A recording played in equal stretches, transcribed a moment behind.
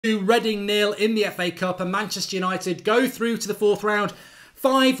Reading 0 in the FA Cup, and Manchester United go through to the fourth round.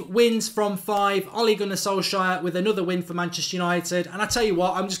 5 wins from 5. Ole Gunnar Solskjaer with another win for Manchester United. And I tell you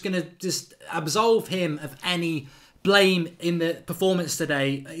what, I'm just going to absolve him of any blame in the performance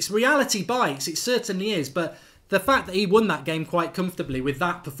today. It's reality bites, it certainly is. But the fact that he won that game quite comfortably with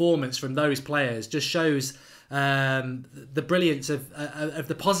that performance from those players just shows the brilliance of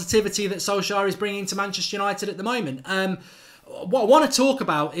the positivity that Solskjaer is bringing to Manchester United at the moment. What I want to talk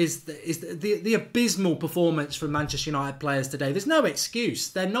about is the abysmal performance from Manchester United players today. There's no excuse.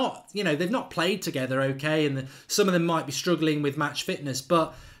 They're not, they've not played together okay, and some of them might be struggling with match fitness,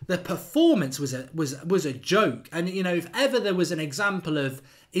 but the performance was a joke. And if ever there was an example of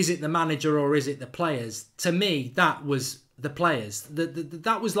is it the manager or is it the players, to me that was the players.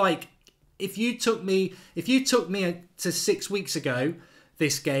 That was like if you took me to 6 weeks ago.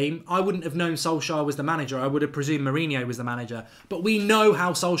 This game, I wouldn't have known Solskjaer was the manager. I would have presumed Mourinho was the manager. But we know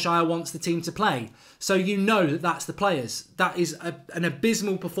how Solskjaer wants the team to play. So you know that that's the players. That is an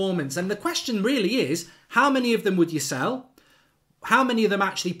abysmal performance. And the question really is, how many of them would you sell? How many of them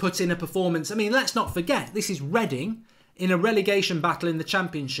actually put in a performance? I mean, let's not forget, this is Reading in a relegation battle in the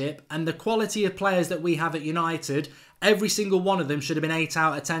Championship. And the quality of players that we have at United, every single one of them should have been 8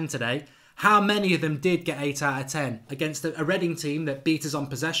 out of 10 today. How many of them did get 8 out of 10 against a Reading team that beat us on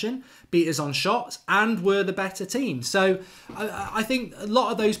possession, beat us on shots, and were the better team? So I think a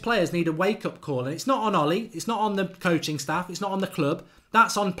lot of those players need a wake-up call. And it's not on Ollie, it's not on the coaching staff, it's not on the club.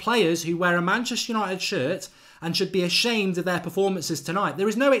 That's on players who wear a Manchester United shirt and should be ashamed of their performances tonight. There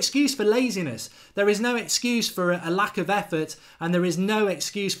is no excuse for laziness. There is no excuse for a lack of effort. And there is no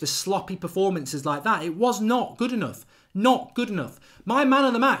excuse for sloppy performances like that. It was not good enough. Not good enough. My man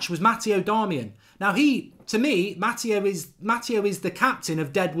of the match was Matteo Darmian. Now to me, Matteo is the captain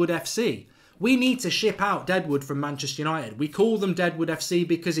of Deadwood FC. We need to ship out Deadwood from Manchester United. We call them Deadwood FC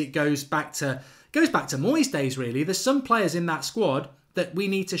because it goes back to Moyes days, really. There's some players in that squad that we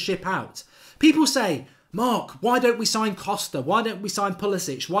need to ship out. People say, Mark, why don't we sign Costa? Why don't we sign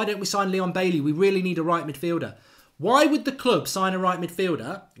Pulisic? Why don't we sign Leon Bailey? We really need a right midfielder. Why would the club sign a right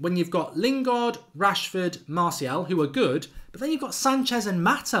midfielder when you've got Lingard, Rashford, Martial, who are good, but then you've got Sanchez and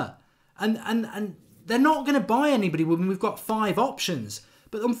Mata? And they're not going to buy anybody when we've got 5 options.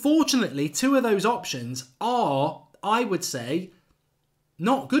 But unfortunately, 2 of those options are, I would say,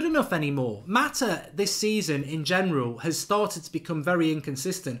 not good enough anymore. Mata this season in general has started to become very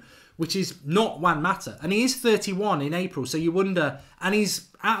inconsistent, which is not Juan Mata. And he is 31 in April, so you wonder, and he's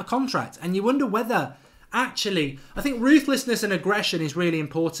out of contract, and you wonder whether... Actually, I think ruthlessness and aggression is really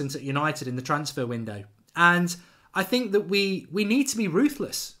important at United in the transfer window. And I think that we need to be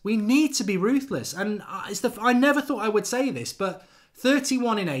ruthless. We need to be ruthless. And I never thought I would say this, but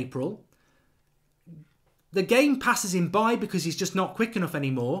 31 in April, the game passes him by because he's just not quick enough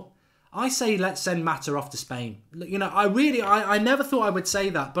anymore. I say let's send Mata off to Spain. I never thought I would say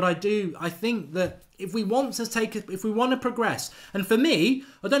that, but I do. I think that if we want to progress, and for me,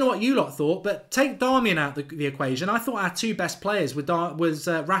 I don't know what you lot thought, but take Darmian out the equation. I thought our 2 best players was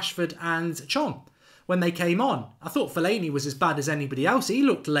Rashford and Chong when they came on. I thought Fellaini was as bad as anybody else. He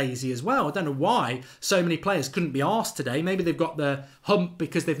looked lazy as well. I don't know why so many players couldn't be arsed today. Maybe they've got the hump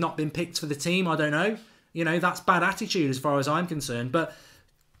because they've not been picked for the team. I don't know. That's bad attitude as far as I'm concerned. But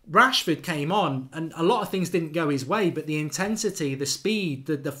Rashford came on and a lot of things didn't go his way, but the intensity, the speed,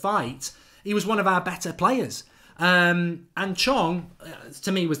 the fight, he was one of our better players. And Chong,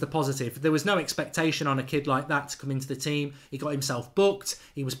 to me, was the positive. There was no expectation on a kid like that to come into the team. He got himself booked.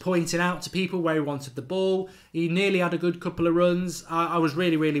 He was pointing out to people where he wanted the ball. He nearly had a good couple of runs. I was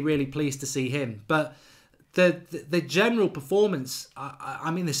really, really, really pleased to see him. But the general performance, I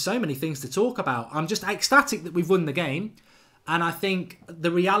mean, there's so many things to talk about. I'm just ecstatic that we've won the game. And I think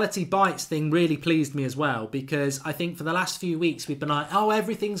the reality bites thing really pleased me as well, because I think for the last few weeks we've been like, oh,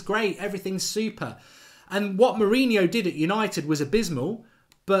 everything's great, everything's super. And what Mourinho did at United was abysmal,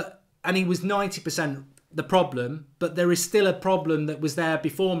 and he was 90% the problem, but there is still a problem that was there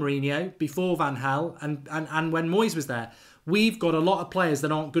before Mourinho, before Van Gaal, and when Moyes was there. We've got a lot of players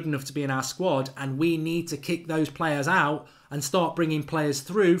that aren't good enough to be in our squad, and we need to kick those players out and start bringing players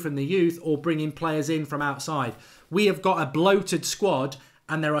through from the youth or bringing players in from outside. We have got a bloated squad,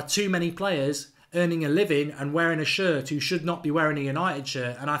 and there are too many players earning a living and wearing a shirt who should not be wearing a United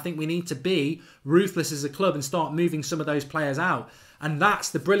shirt. And I think we need to be ruthless as a club and start moving some of those players out. And that's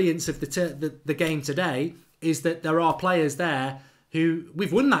the brilliance of the game today, is that there are players there who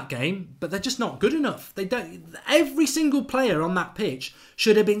we've won that game, but they're just not good enough. They don't. Every single player on that pitch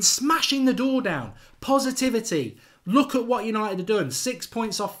should have been smashing the door down. Positivity. Look at what United are doing. 6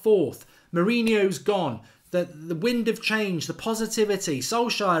 points off 4th. Mourinho's gone. the wind of change, the positivity,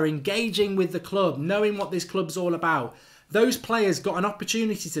 Solskjaer engaging with the club, knowing what this club's all about. Those players got an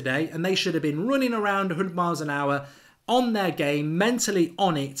opportunity today and they should have been running around 100 miles an hour on their game, mentally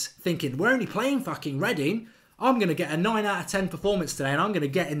on it, thinking, we're only playing fucking Reading. I'm going to get a 9 out of 10 performance today and I'm going to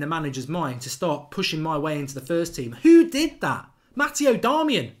get in the manager's mind to start pushing my way into the first team. Who did that? Matteo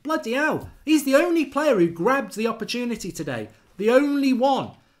Darmian. Bloody hell. He's the only player who grabbed the opportunity today. The only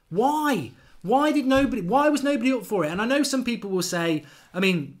one. Why? Why was nobody up for it? And I know some people will say, I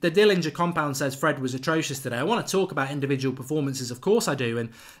mean, the Dillinger compound says Fred was atrocious today. I want to talk about individual performances, of course I do.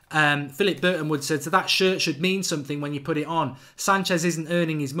 And Philip Burtonwood said, so that shirt should mean something when you put it on. Sanchez isn't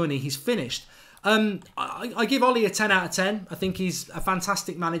earning his money, he's finished. I give Ollie a 10 out of 10. I think he's a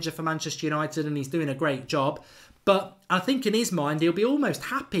fantastic manager for Manchester United and he's doing a great job. But I think in his mind, he'll be almost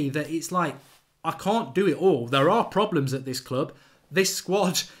happy that it's like, I can't do it all. There are problems at this club. This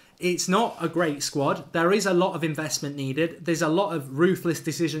squad... It's not a great squad. There is a lot of investment needed. There's a lot of ruthless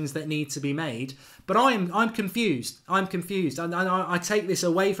decisions that need to be made. But I'm confused. I'm confused. And I take this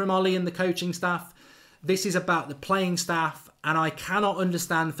away from Ollie and the coaching staff. This is about the playing staff. And I cannot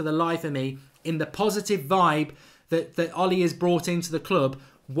understand for the life of me, in the positive vibe that Ollie has brought into the club,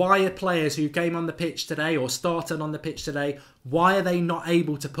 why are players who came on the pitch today or started on the pitch today, why are they not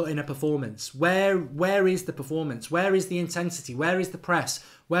able to put in a performance? Where is the performance? Where is the intensity? Where is the press?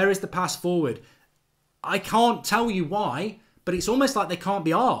 Where is the pass forward? I can't tell you why, but it's almost like they can't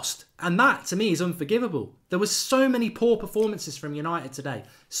be asked. And that, to me, is unforgivable. There was so many poor performances from United today.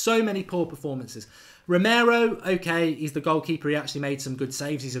 So many poor performances. Romero, okay, he's the goalkeeper. He actually made some good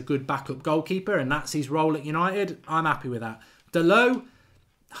saves. He's a good backup goalkeeper, and that's his role at United. I'm happy with that. Delot,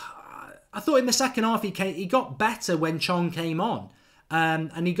 I thought in the second half he got better when Chong came on.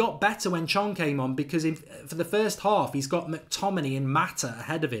 And he got better when Chong came on because for the first half, he's got McTominay and Mata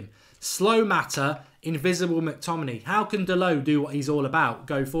ahead of him. Slow Mata, invisible McTominay. How can Delot do what he's all about,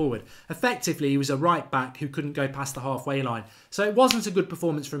 go forward? Effectively, he was a right back who couldn't go past the halfway line. So it wasn't a good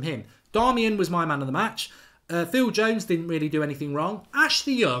performance from him. Darmian was my man of the match. Phil Jones didn't really do anything wrong.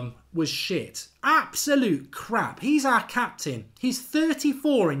 Ashley Young was shit. Absolute crap. He's our captain. He's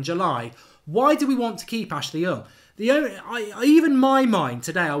 34 in July. Why do we want to keep Ashley Young? Even my mind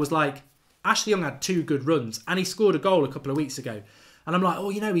today, I was like, Ashley Young had 2 good runs and he scored a goal a couple of weeks ago. And I'm like, oh,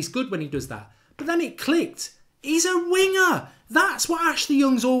 you know, he's good when he does that. But then it clicked. He's a winger. That's what Ashley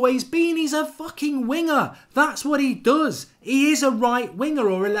Young's always been. He's a fucking winger. That's what he does. He is a right winger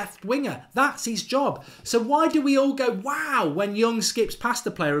or a left winger. That's his job. So why do we all go, wow, when Young skips past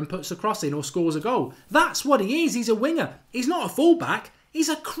the player and puts a cross in or scores a goal? That's what he is. He's a winger. He's not a fullback. He's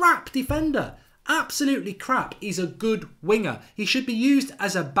a crap defender. Absolutely crap. He's a good winger. He should be used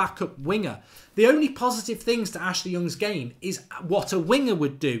as a backup winger. The only positive things to Ashley Young's game is what a winger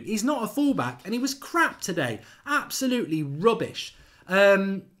would do. He's not a fullback and he was crap today. Absolutely rubbish.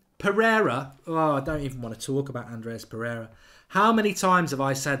 Pereira. Oh, I don't even want to talk about Andreas Pereira. How many times have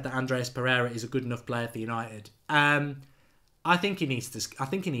I said that Andreas Pereira is a good enough player for United? I think he needs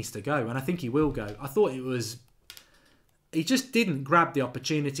to go and I think he will go. I thought it was... He just didn't grab the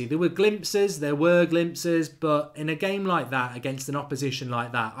opportunity. There were glimpses, but in a game like that, against an opposition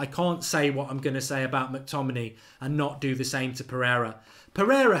like that, I can't say what I'm going to say about McTominay and not do the same to Pereira.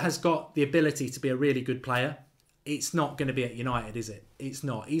 Pereira has got the ability to be a really good player. It's not going to be at United, is it? It's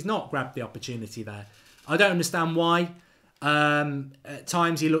not. He's not grabbed the opportunity there. I don't understand why. At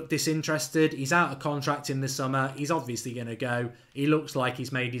times he looked disinterested. He's out of contract in the summer. He's obviously going to go. He looks like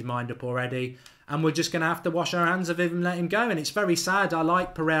he's made his mind up already. And we're just going to have to wash our hands of him and let him go. And it's very sad. I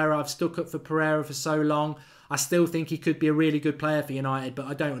like Pereira. I've stuck up for Pereira for so long. I still think he could be a really good player for United, but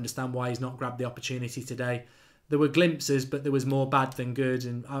I don't understand why he's not grabbed the opportunity today. There were glimpses, but there was more bad than good,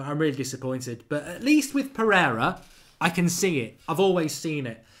 and I'm really disappointed. But at least with Pereira, I can see it. I've always seen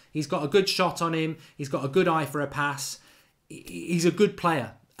it. He's got a good shot on him. He's got a good eye for a pass. He's a good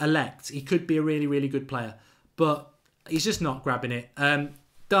player, elect. He could be a really, really good player, but he's just not grabbing it.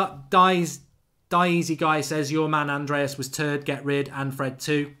 Easy Guy says, your man Andreas was turd, get rid, and Fred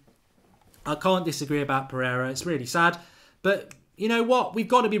too. I can't disagree about Pereira. It's really sad. But you know what? We've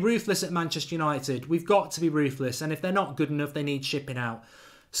got to be ruthless at Manchester United. We've got to be ruthless. And if they're not good enough, they need shipping out.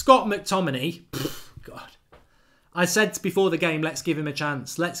 Scott McTominay, God. I said before the game, let's give him a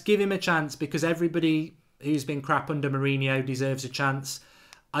chance. Let's give him a chance because everybody who's been crap under Mourinho deserves a chance.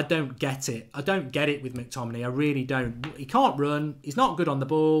 I don't get it. I don't get it with McTominay. I really don't. He can't run. He's not good on the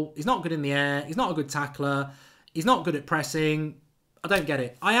ball. He's not good in the air. He's not a good tackler. He's not good at pressing. I don't get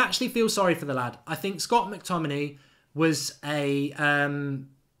it. I actually feel sorry for the lad. I think Scott McTominay was a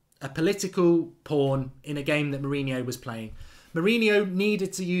political pawn in a game that Mourinho was playing. Mourinho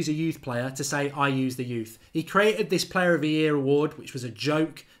needed to use a youth player to say, I use the youth. He created this Player of the Year award, which was a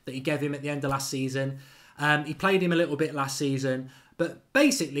joke that he gave him at the end of last season. He played him a little bit last season. But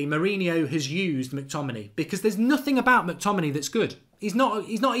basically, Mourinho has used McTominay because there's nothing about McTominay that's good. He's not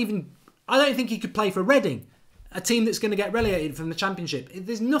even... I don't think he could play for Reading, a team that's going to get relegated from the Championship.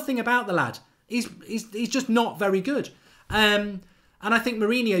 There's nothing about the lad. He's just not very good. And I think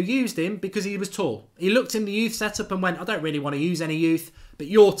Mourinho used him because he was tall. He looked in the youth setup and went, I don't really want to use any youth, but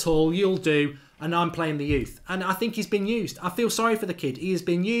you're tall, you'll do, and I'm playing the youth. And I think he's been used. I feel sorry for the kid. He has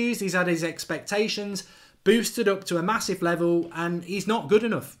been used, he's had his expectations boosted up to a massive level, and he's not good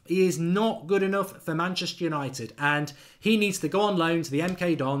enough. He is not good enough for Manchester United, and he needs to go on loan to the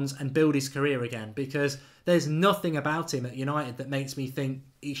MK Dons and build his career again, because there's nothing about him at United that makes me think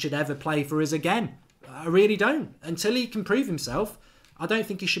he should ever play for us again. I really don't. Until he can prove himself, I don't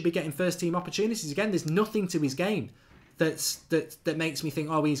think he should be getting first team opportunities again. There's nothing to his game that makes me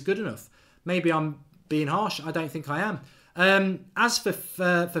think, oh, he's good enough. Maybe I'm being harsh. I don't think I am. As for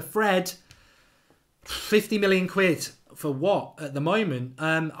Fred, 50 million quid for what at the moment?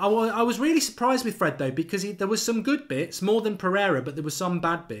 I was really surprised with Fred though, because there was some good bits, more than Pereira, but there were some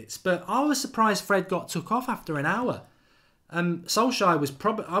bad bits. But I was surprised Fred got took off after an hour. Solskjaer was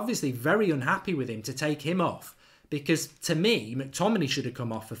obviously very unhappy with him to take him off, because to me, McTominay should have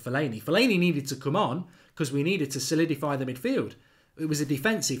come off for Fellaini. Fellaini needed to come on because we needed to solidify the midfield. It was a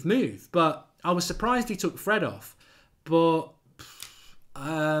defensive move, but I was surprised he took Fred off. But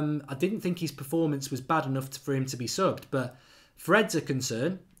I didn't think his performance was bad enough for him to be subbed. But Fred's a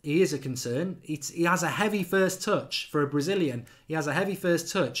concern. He is a concern. He has a heavy first touch for a Brazilian. He has a heavy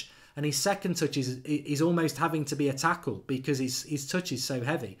first touch. And his second touch is almost having to be a tackle because his touch is so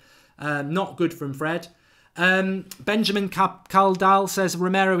heavy. Not good from Fred. Benjamin Caldal says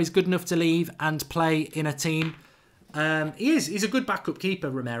Romero is good enough to leave and play in a team. He is. He's a good backup keeper,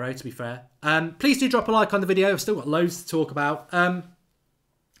 Romero, to be fair. Please do drop a like on the video. I've still got loads to talk about.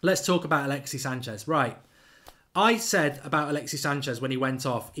 Let's talk about Alexis Sanchez. Right. I said about Alexis Sanchez when he went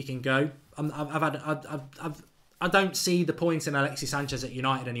off, he can go. I don't see the point in Alexis Sanchez at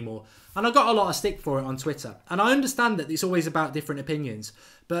United anymore. And I got a lot of stick for it on Twitter. And I understand that it's always about different opinions.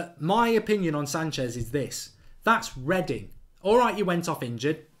 But my opinion on Sanchez is this. That's Reading. All right, you went off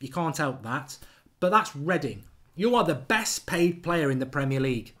injured. You can't help that. But that's Reading. You are the best paid player in the Premier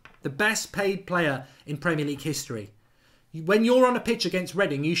League. The best paid player in Premier League history. When you're on a pitch against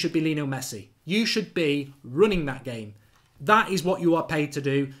Reading, you should be Lionel Messi. You should be running that game. That is what you are paid to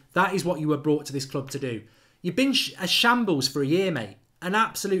do. That is what you were brought to this club to do. You've been a shambles for a year, mate. An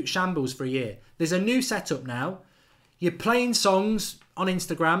absolute shambles for a year. There's a new setup now. You're playing songs on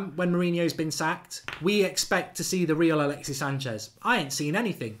Instagram when Mourinho's been sacked. We expect to see the real Alexis Sanchez. I ain't seen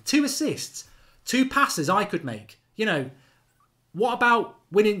anything. 2 assists. 2 passes I could make. You know, what about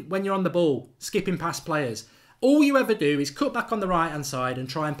winning when you're on the ball, skipping past players? All you ever do is cut back on the right-hand side and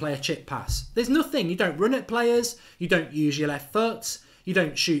try and play a chip pass. There's nothing. You don't run at players. You don't use your left foot. You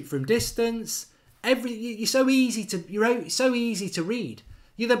don't shoot from distance. You're so easy to read.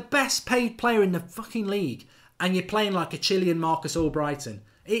 You're the best paid player in the fucking league, and you're playing like a Chilean Marcus Albrighton.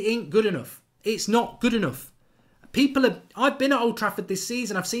 It ain't good enough. It's not good enough. I've been at Old Trafford this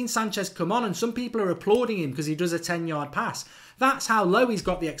season. I've seen Sanchez come on, and some people are applauding him because he does a 10-yard pass. That's how low he's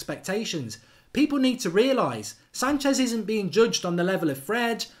got the expectations. People need to realise Sanchez isn't being judged on the level of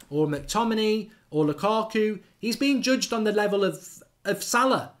Fred or McTominay or Lukaku. He's being judged on the level of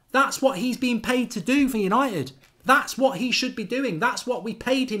Salah. That's what he's being paid to do for United. That's what he should be doing. That's what we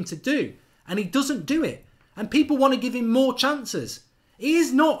paid him to do. And he doesn't do it. And people want to give him more chances. He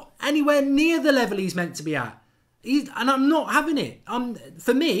is not anywhere near the level he's meant to be at. And I'm not having it.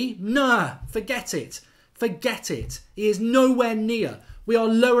 For me, nah, forget it. Forget it. He is nowhere near. We are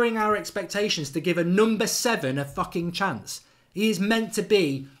lowering our expectations to give a number 7 a fucking chance. He is meant to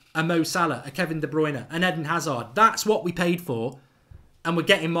be a Mo Salah, a Kevin De Bruyne, an Eden Hazard. That's what we paid for. And we're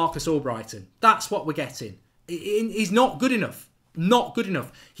getting Marcus Albrighton. That's what we're getting. He's not good enough. Not good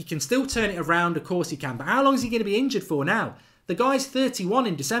enough. He can still turn it around. Of course he can. But how long is he going to be injured for now? The guy's 31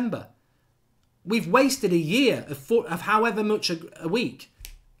 in December. We've wasted a year of however much a week.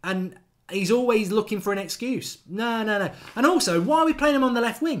 And he's always looking for an excuse. No. And also, why are we playing him on the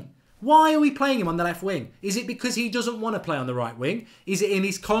left wing? Why are we playing him on the left wing? Is it because he doesn't want to play on the right wing? Is it in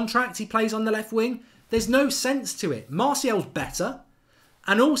his contract he plays on the left wing? There's no sense to it. Martial's better.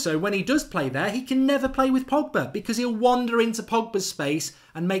 And also, when he does play there, he can never play with Pogba because he'll wander into Pogba's space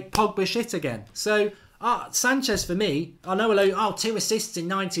and make Pogba shit again. So, Sanchez for me, I know 2 assists in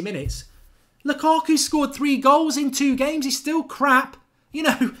 90 minutes. Lukaku scored 3 goals in 2 games. He's still crap. You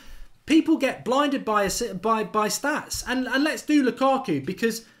know, People get blinded by stats. And let's do Lukaku,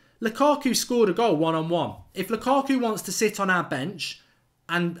 because Lukaku scored a goal one-on-one. If Lukaku wants to sit on our bench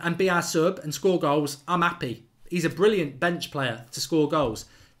and be our sub and score goals, I'm happy. He's a brilliant bench player to score goals.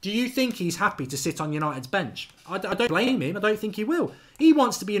 Do you think he's happy to sit on United's bench? I don't blame him. I don't think he will. He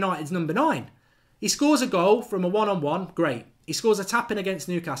wants to be United's number 9. He scores a goal from a one-on-one, great. He scores a tap-in against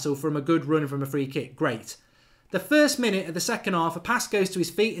Newcastle from a good run from a free kick, great. The first minute of the second half, a pass goes to his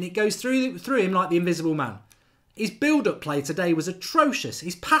feet and it goes through him like the invisible man. His build-up play today was atrocious.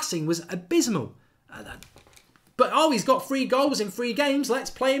 His passing was abysmal. But, he's got 3 goals in 3 games. Let's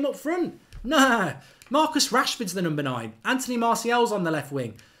play him up front. No. Marcus Rashford's the number 9. Anthony Martial's on the left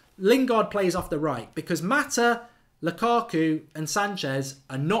wing. Lingard plays off the right because Mata, Lukaku and Sanchez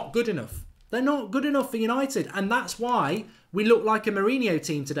are not good enough. They're not good enough for United. And that's why we look like a Mourinho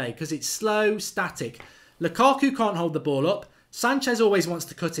team today, because it's slow, static. Lukaku can't hold the ball up. Sanchez always wants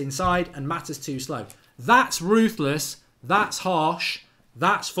to cut inside and Mata's too slow. That's ruthless. That's harsh.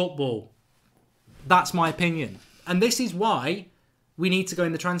 That's football. That's my opinion. And this is why we need to go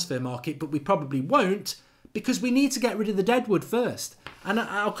in the transfer market, but we probably won't, because we need to get rid of the Deadwood first. And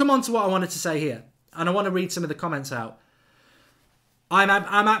I'll come on to what I wanted to say here. And I want to read some of the comments out. I'm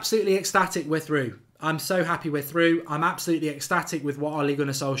absolutely ecstatic we're through. I'm so happy we're through. I'm absolutely ecstatic with what Ole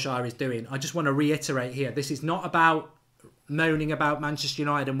Gunnar Solskjaer is doing. I just want to reiterate here. This is not about moaning about Manchester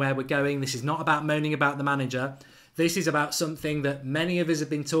United and where we're going. This is not about moaning about the manager. This is about something that many of us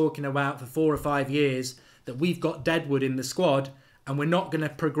have been talking about for 4 or 5 years, that we've got Deadwood in the squad and we're not going to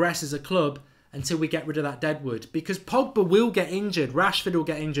progress as a club until we get rid of that Deadwood. Because Pogba will get injured, Rashford will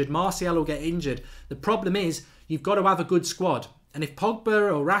get injured, Martial will get injured. The problem is you've got to have a good squad. And if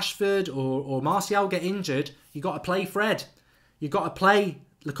Pogba or Rashford or Martial get injured, you've got to play Fred. You've got to play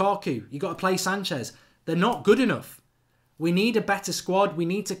Lukaku. You've got to play Sanchez. They're not good enough. We need a better squad. We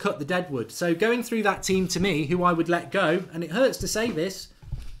need to cut the Deadwood. So going through that team, to me, who I would let go, and it hurts to say this,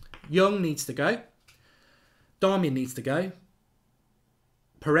 Young needs to go. Darmian needs to go.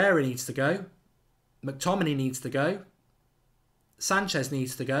 Pereira needs to go. McTominay needs to go. Sanchez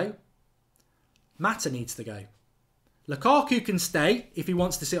needs to go. Mata needs to go. Lukaku can stay if he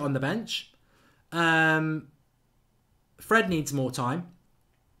wants to sit on the bench. Fred needs more time.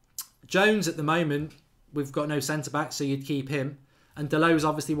 Jones at the moment, we've got no centre-back, so you'd keep him. And Delo's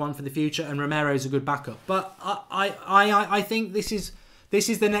obviously one for the future, and Romero's a good backup. But I think this is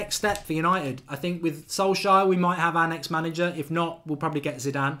the next step for United. I think with Solskjaer, we might have our next manager. If not, we'll probably get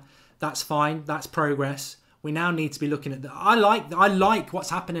Zidane. That's fine. That's progress. We now need to be looking at I like what's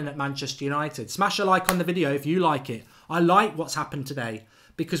happening at Manchester United. Smash a like on the video if you like it. I like what's happened today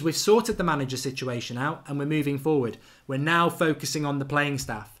because we've sorted the manager situation out and we're moving forward. We're now focusing on the playing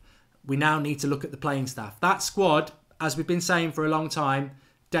staff. We now need to look at the playing staff. That squad, as we've been saying for a long time,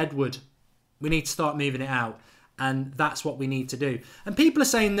 Deadwood. We need to start moving it out. And that's what we need to do. And people are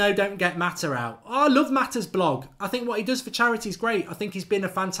saying, no, don't get Mata out. Oh, I love Mata's blog. I think what he does for charity is great. I think he's been a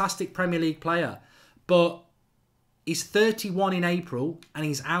fantastic Premier League player. But he's 31 in April and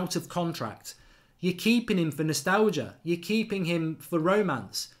he's out of contract. You're keeping him for nostalgia. You're keeping him for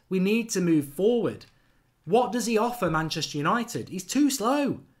romance. We need to move forward. What does he offer Manchester United? He's too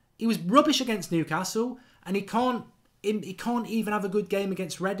slow. He was rubbish against Newcastle and he can't even have a good game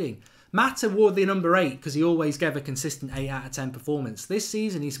against Reading. Mata wore the number 8 because he always gave a consistent 8 out of 10 performance. This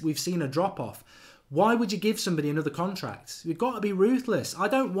season, we've seen a drop-off. Why would you give somebody another contract? We've got to be ruthless. I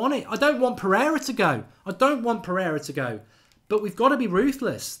don't want it. I don't want Pereira to go. I don't want Pereira to go. But we've got to be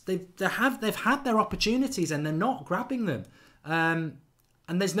ruthless. They've had their opportunities and they're not grabbing them. And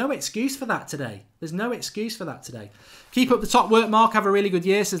there's no excuse for that today. There's no excuse for that today. Keep up the top work, Mark. Have a really good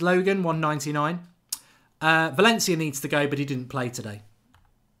year, says Logan, 199. Valencia needs to go, but he didn't play today.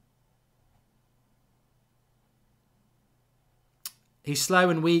 He's slow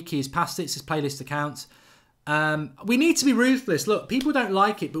and weak. He's past it. His playlist accounts. We need to be ruthless. Look, people don't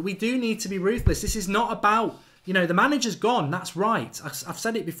like it, but we do need to be ruthless. This is not about, the manager's gone. That's right. I've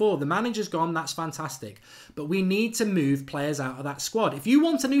said it before. The manager's gone. That's fantastic. But we need to move players out of that squad. If you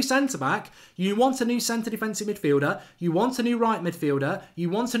want a new centre-back, you want a new centre defensive midfielder, you want a new right midfielder, you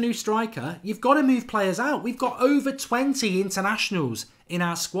want a new striker, you've got to move players out. We've got over 20 internationals in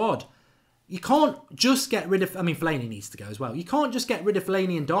our squad. You can't just get rid of... Fellaini needs to go as well. You can't just get rid of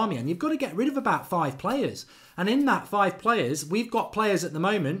Fellaini and Darmian. You've got to get rid of about 5 players. And in that 5 players, we've got players at the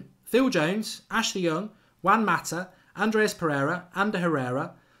moment. Phil Jones, Ashley Young, Juan Mata, Andreas Pereira, Ander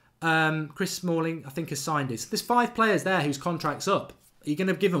Herrera, Chris Smalling, I think, has signed it. So there's 5 players there whose contract's up. Are you going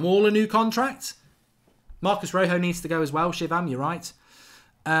to give them all a new contract? Marcus Rojo needs to go as well. Shivam, you're right.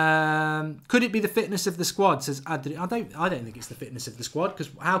 Could it be the fitness of the squad? Says Adri. I don't think it's the fitness of the squad, because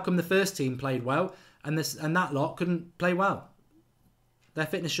how come the first team played well and that lot couldn't play well? Their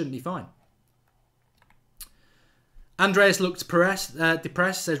fitness shouldn't be fine. Andreas looked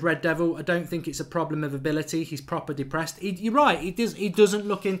depressed, says Red Devil. I don't think it's a problem of ability. He's proper depressed. You're right. He doesn't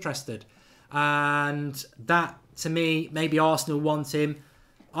look interested, and that to me, maybe Arsenal want him.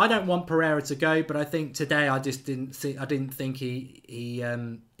 I don't want Pereira to go, but I think today I didn't think he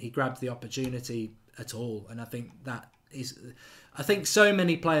grabbed the opportunity at all, and I think I think so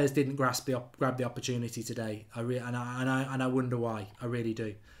many players didn't grab the opportunity today. And I wonder why. I really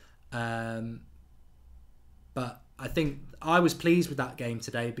do. But I think I was pleased with that game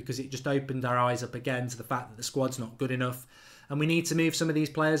today, because it just opened our eyes up again to the fact that the squad's not good enough, and we need to move some of these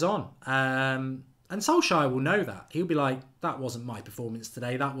players on. And Solskjaer will know that. He'll be like, that wasn't my performance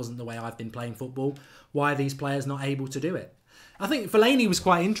today. That wasn't the way I've been playing football. Why are these players not able to do it? I think Fellaini was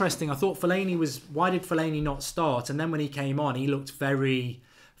quite interesting. I thought why did Fellaini not start? And then when he came on,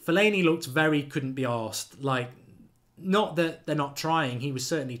 Fellaini looked very couldn't be arsed. Like, not that they're not trying. He was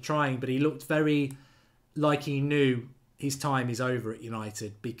certainly trying, but he looked very like he knew his time is over at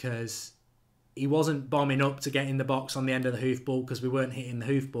United, because he wasn't bombing up to get in the box on the end of the hoofball because we weren't hitting the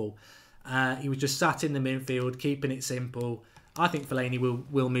hoofball. He was just sat in the midfield, keeping it simple. I think Fellaini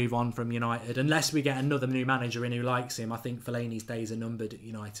will move on from United, unless we get another new manager in who likes him. I think Fellaini's days are numbered at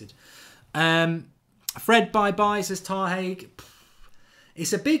United. Fred bye-bye, says Tarhaig.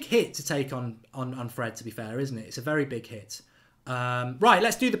 It's a big hit to take on Fred, to be fair, isn't it? It's a very big hit. Right,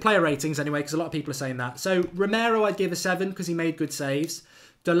 let's do the player ratings anyway, because a lot of people are saying that. So Romero I'd give a 7 because he made good saves.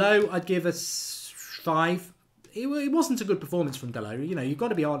 Dalot I'd give a 5. It wasn't a good performance from Dalot. You know, you've got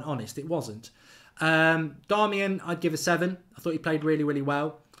to be honest, it wasn't. Darmian I'd give a 7. I thought he played really, really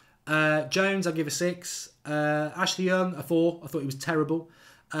well. Jones I'd give a 6. Ashley Young a 4. I thought he was terrible.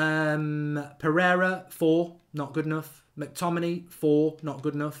 Pereira 4, not good enough. McTominay 4, not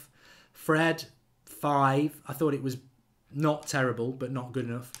good enough. Fred 5. I thought it was not terrible, but not good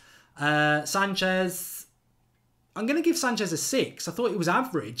enough. Sanchez, I'm going to give Sanchez a 6. I thought it was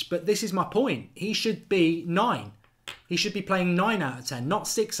average, but this is my point. He should be 9. He should be playing 9 out of 10, not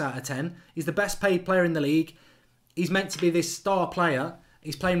 6 out of 10. He's the best paid player in the league. He's meant to be this star player.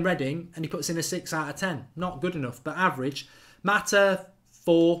 He's playing Reading, and he puts in a 6 out of 10. Not good enough, but average. Mata,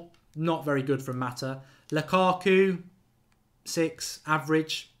 4. Not very good from Mata. Lukaku, 6.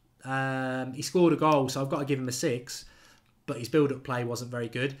 Average. He scored a goal, so I've got to give him a 6. But his build-up play wasn't very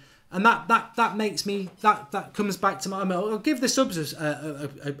good. And that makes me... That comes back to my... I'll give the subs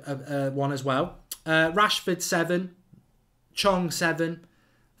one as well. Rashford, 7. Chong, 7.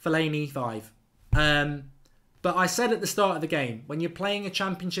 Fellaini, 5. But I said at the start of the game, when you're playing a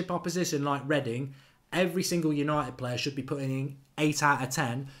championship opposition like Reading, every single United player should be putting in 8 out of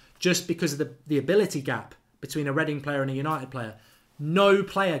 10 just because of the ability gap between a Reading player and a United player. No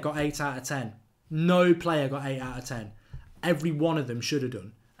player got 8 out of 10. No player got 8 out of 10. Every one of them should have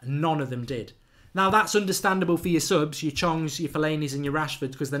done, and none of them did. Now, that's understandable for your subs, your Chongs, your Fellainis and your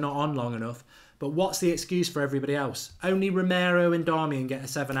Rashfords, because they're not on long enough. But what's the excuse for everybody else? Only Romero and Darmian get a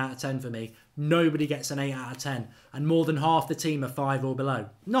 7 out of 10 for me. Nobody gets an 8 out of 10. And more than half the team are 5 or below.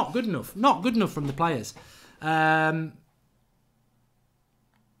 Not good enough. Not good enough from the players. Chong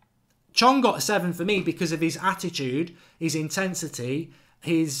got a 7 for me because of his attitude, his intensity,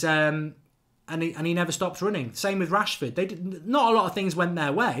 his... And he never stops running. Same with Rashford. Not a lot of things went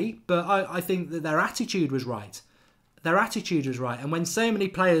their way, but I think that their attitude was right. Their attitude was right. And when so many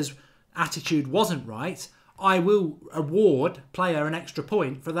players' attitude wasn't right, I will award player an extra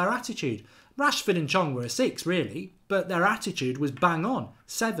point for their attitude. Rashford and Chong were a 6, really, but their attitude was bang on.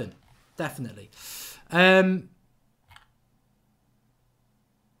 7, definitely.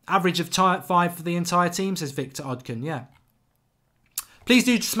 Average of 5 for the entire team, says Victor Odkin. Yeah. Please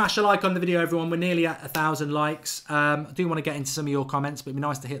do smash a like on the video, everyone. We're nearly at 1,000 likes. I do want to get into some of your comments, but it'd be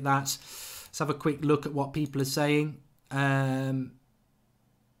nice to hit that. Let's have a quick look at what people are saying. I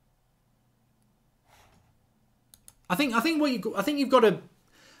think what you've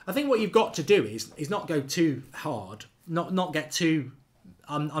got to do is not go too hard, not get too.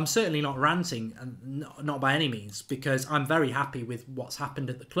 I'm certainly not ranting, and not by any means, because I'm very happy with what's happened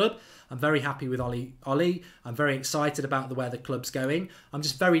at the club. I'm very happy with Ollie. I'm very excited about where the club's going. I'm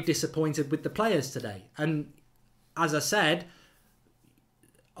just very disappointed with the players today. And as I said,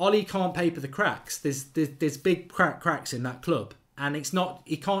 Ollie can't paper the cracks. There's big cracks in that club, and it's not.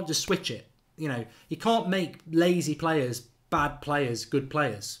 He can't just switch it. You know, he can't make lazy players bad players good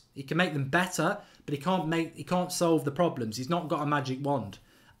players. He can make them better, but he can't solve the problems. He's not got a magic wand.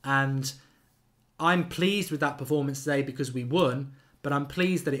 And I'm pleased with that performance today because we won, but I'm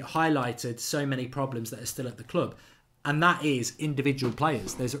pleased that it highlighted so many problems that are still at the club. And that is individual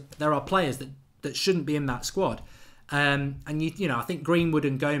players. There are players that shouldn't be in that squad. And you know, I think Greenwood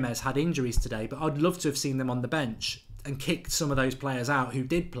and Gomez had injuries today, but I'd love to have seen them on the bench and kicked some of those players out who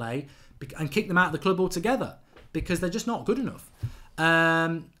did play and kicked them out of the club altogether because they're just not good enough.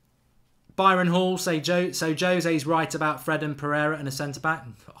 Byron Hall so Jose's right about Fred and Pereira and a centre back.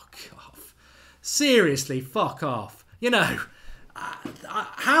 Fuck off. Seriously, fuck off. You know,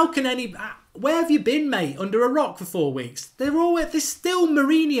 how can where have you been, mate? Under a rock for 4 weeks? There's still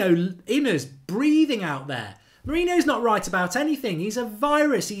Mourinho inners breathing out there. Mourinho's not right about anything. He's a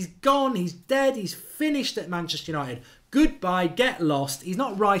virus. He's gone. He's dead. He's finished at Manchester United. Goodbye. Get lost. He's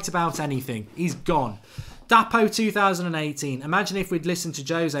not right about anything. He's gone. Dapo 2018. Imagine if we'd listened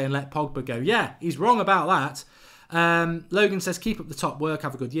to Jose and let Pogba go. Yeah, he's wrong about that. Logan says, keep up the top work.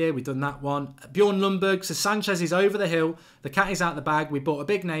 Have a good year. We've done that one. Bjorn Lundberg says, Sanchez is over the hill. The cat is out the bag. We bought a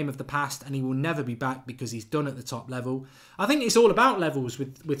big name of the past and he will never be back because he's done at the top level. I think it's all about levels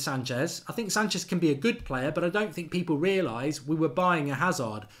with Sanchez. I think Sanchez can be a good player, but I don't think people realise we were buying a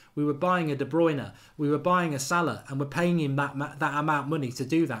Hazard. We were buying a De Bruyne. We were buying a Salah and we're paying him that amount of money to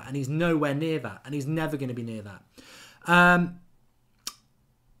do that. And he's nowhere near that. And he's never going to be near that.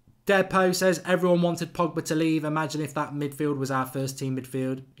 Deadpo says, everyone wanted Pogba to leave. Imagine if that midfield was our first team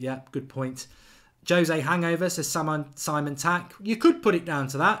midfield. Yeah, good point. Jose Hangover says, Simon Tack. You could put it down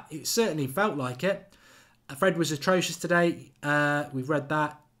to that. It certainly felt like it. Fred was atrocious today. We've read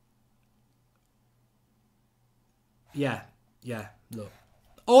that. Yeah. Look,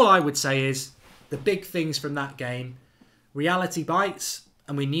 all I would say is the big things from that game. Reality bites,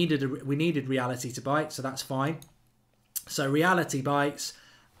 and we needed reality to bite, so that's fine. So reality bites.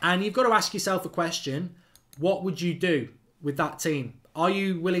 And you've got to ask yourself a question. What would you do with that team? Are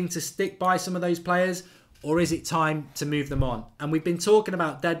you willing to stick by some of those players? Or is it time to move them on? And we've been talking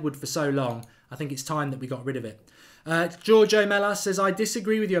about Deadwood for so long. I think it's time that we got rid of it. Giorgio Mella says, I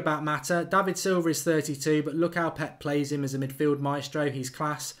disagree with you about Mata. David Silva is 32, but look how Pep plays him as a midfield maestro. He's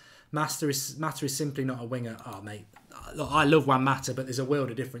class. Mata is simply not a winger. Oh, mate. Look, I love Juan Mata, but there's a world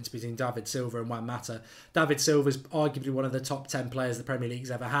of difference between David Silva and Juan Mata. David Silva's arguably one of the top 10 players the Premier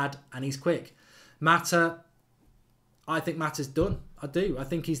League's ever had, and he's quick. Mata, I think Mata's done. I do. I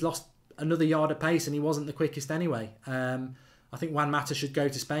think he's lost another yard of pace, and he wasn't the quickest anyway. I think Juan Mata should go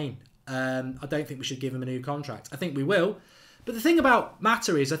to Spain. I don't think we should give him a new contract. I think we will. But the thing about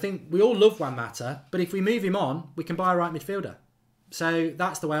Mata is, I think we all love Juan Mata, but if we move him on, we can buy a right midfielder. So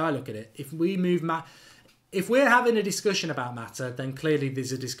that's the way I look at it. If we're having a discussion about Mata, then clearly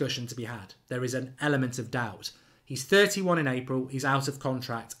there's a discussion to be had. There is an element of doubt. He's 31 in April, he's out of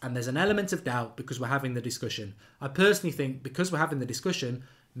contract, and there's an element of doubt because we're having the discussion. I personally think because we're having the discussion,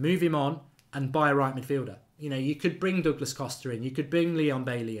 move him on and buy a right midfielder. You know, you could bring Douglas Costa in, you could bring Leon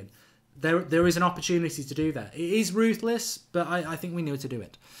Bailey in. There is an opportunity to do that. It is ruthless, but I think we need to do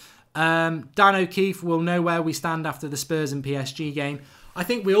it. Dan O'Keefe will know where we stand after the Spurs and PSG game. I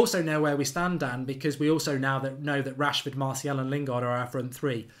think we also know where we stand, Dan, because we also know that Rashford, Martial and Lingard are our front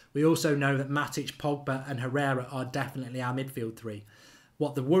three. We also know that Matic, Pogba and Herrera are definitely our midfield three.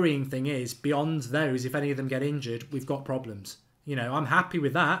 What the worrying thing is, beyond those, if any of them get injured, we've got problems. You know, I'm happy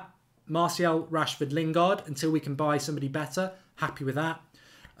with that. Martial, Rashford, Lingard, until we can buy somebody better, happy with that.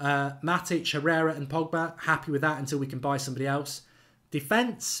 Matic, Herrera and Pogba, happy with that until we can buy somebody else.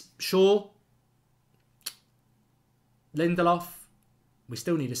 Defence, sure. Lindelof. We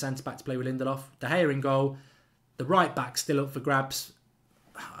still need a centre-back to play with Lindelof. De Gea in goal. The right-back's still up for grabs.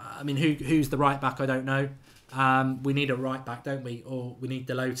 I mean, who's the right-back? I don't know. We need a right-back, don't we? Or we need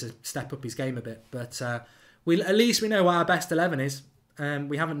Delo to step up his game a bit. But at least we know what our best 11 is.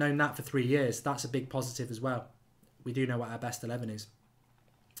 We haven't known that for 3 years. That's a big positive as well. We do know what our best 11 is.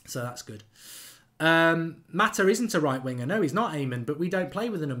 So that's good. Mata isn't a right-winger. No, he's not, Eamon. But we don't play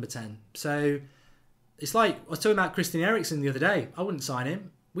with a number 10. So... it's like, I was talking about Christian Eriksen the other day. I wouldn't sign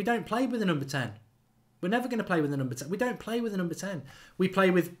him. We don't play with a number 10. We're never going to play with a number 10. We don't play with a number 10. We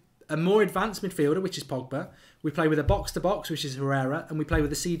play with a more advanced midfielder, which is Pogba. We play with a box-to-box, which is Herrera. And we play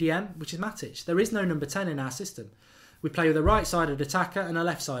with a CDM, which is Matic. There is no number 10 in our system. We play with a right-sided attacker and a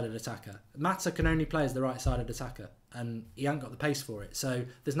left-sided attacker. Mata can only play as the right-sided attacker. And he ain't got the pace for it. So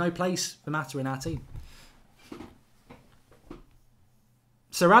there's no place for Mata in our team.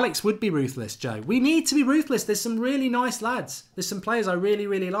 Sir Alex would be ruthless, Joe. We need to be ruthless. There's some really nice lads. There's some players I really,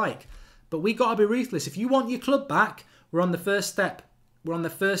 really like. But we got to be ruthless. If you want your club back, we're on the first step. We're on the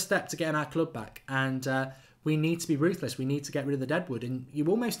first step to getting our club back. And we need to be ruthless. We need to get rid of the Deadwood. And you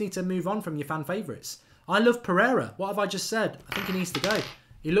almost need to move on from your fan favourites. I love Pereira. What have I just said? I think he needs to go.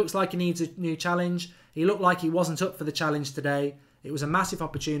 He looks like he needs a new challenge. He looked like he wasn't up for the challenge today. It was a massive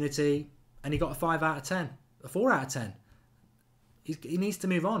opportunity, and he got a 5 out of 10, a 4 out of 10. He needs to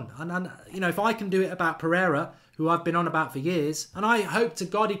move on. And you know, if I can do it about Pereira, who I've been on about for years, and I hope to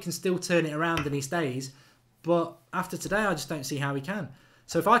God he can still turn it around and he stays, but after today, I just don't see how he can.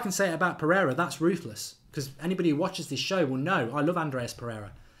 So if I can say it about Pereira, that's ruthless. Because anybody who watches this show will know I love Andreas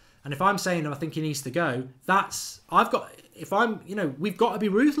Pereira. And if I'm saying I think he needs to go, we've got to be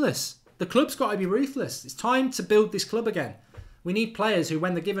ruthless. The club's got to be ruthless. It's time to build this club again. We need players who,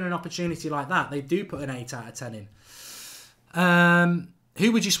 when they're given an opportunity like that, they do put an 8 out of 10 in.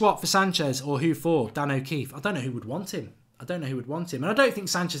 Who would you swap for Sanchez, or who for? Dan O'Keefe. I don't know who would want him. And I don't think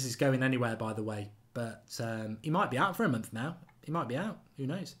Sanchez is going anywhere, by the way. But he might be out for a month now. He might be out. Who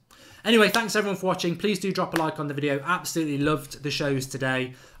knows? Anyway, thanks everyone for watching. Please do drop a like on the video. Absolutely loved the shows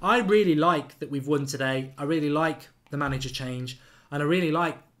today. I really like that we've won today. I really like the manager change. And I really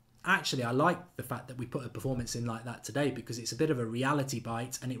like, actually, I like the fact that we put a performance in like that today, because it's a bit of a reality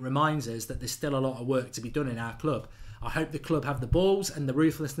bite and it reminds us that there's still a lot of work to be done in our club. I hope the club have the balls and the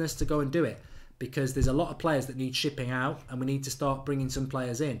ruthlessness to go and do it, because there's a lot of players that need shipping out and we need to start bringing some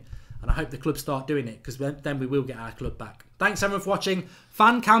players in. And I hope the club start doing it, because then we will get our club back. Thanks everyone for watching.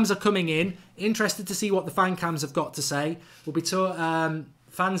 Fan cams are coming in. Interested to see what the fan cams have got to say. We'll be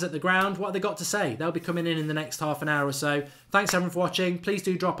fans at the ground. What have they got to say? They'll be coming in the next half an hour or so. Thanks everyone for watching. Please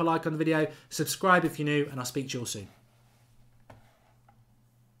do drop a like on the video. Subscribe if you're new, and I'll speak to you all soon.